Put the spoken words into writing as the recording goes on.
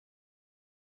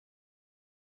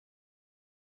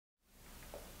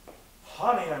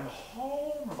Honey,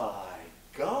 oh my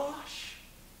gosh.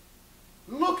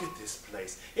 Look at this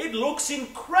place. It looks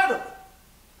incredible.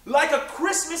 Like a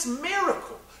Christmas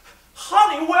miracle.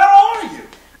 Honey, where are you?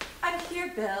 I'm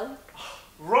here, Bill.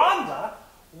 Rhonda,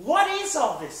 what is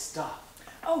all this stuff?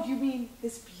 Oh, you mean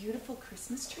this beautiful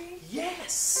Christmas tree?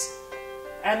 Yes.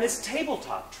 And this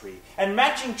tabletop tree and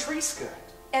matching tree skirt.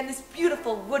 And this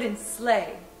beautiful wooden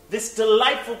sleigh. This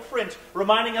delightful print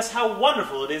reminding us how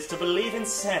wonderful it is to believe in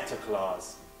Santa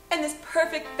Claus. And this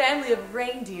perfect family of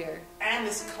reindeer. And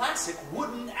this classic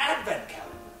wooden advent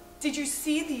calendar. Did you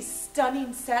see these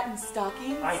stunning satin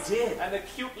stockings? I did. And the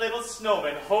cute little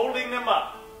snowman holding them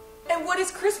up. And what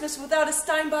is Christmas without a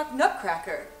Steinbach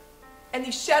nutcracker? And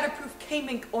these shatterproof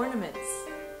K-Mink ornaments.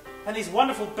 And these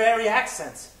wonderful berry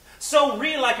accents. So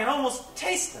real I can almost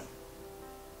taste them.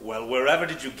 Well, wherever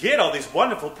did you get all these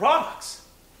wonderful products?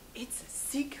 It's a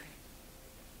secret.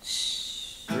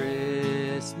 Shh.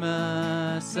 Christmas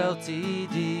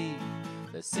Ltd.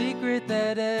 The secret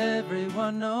that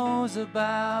everyone knows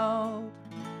about.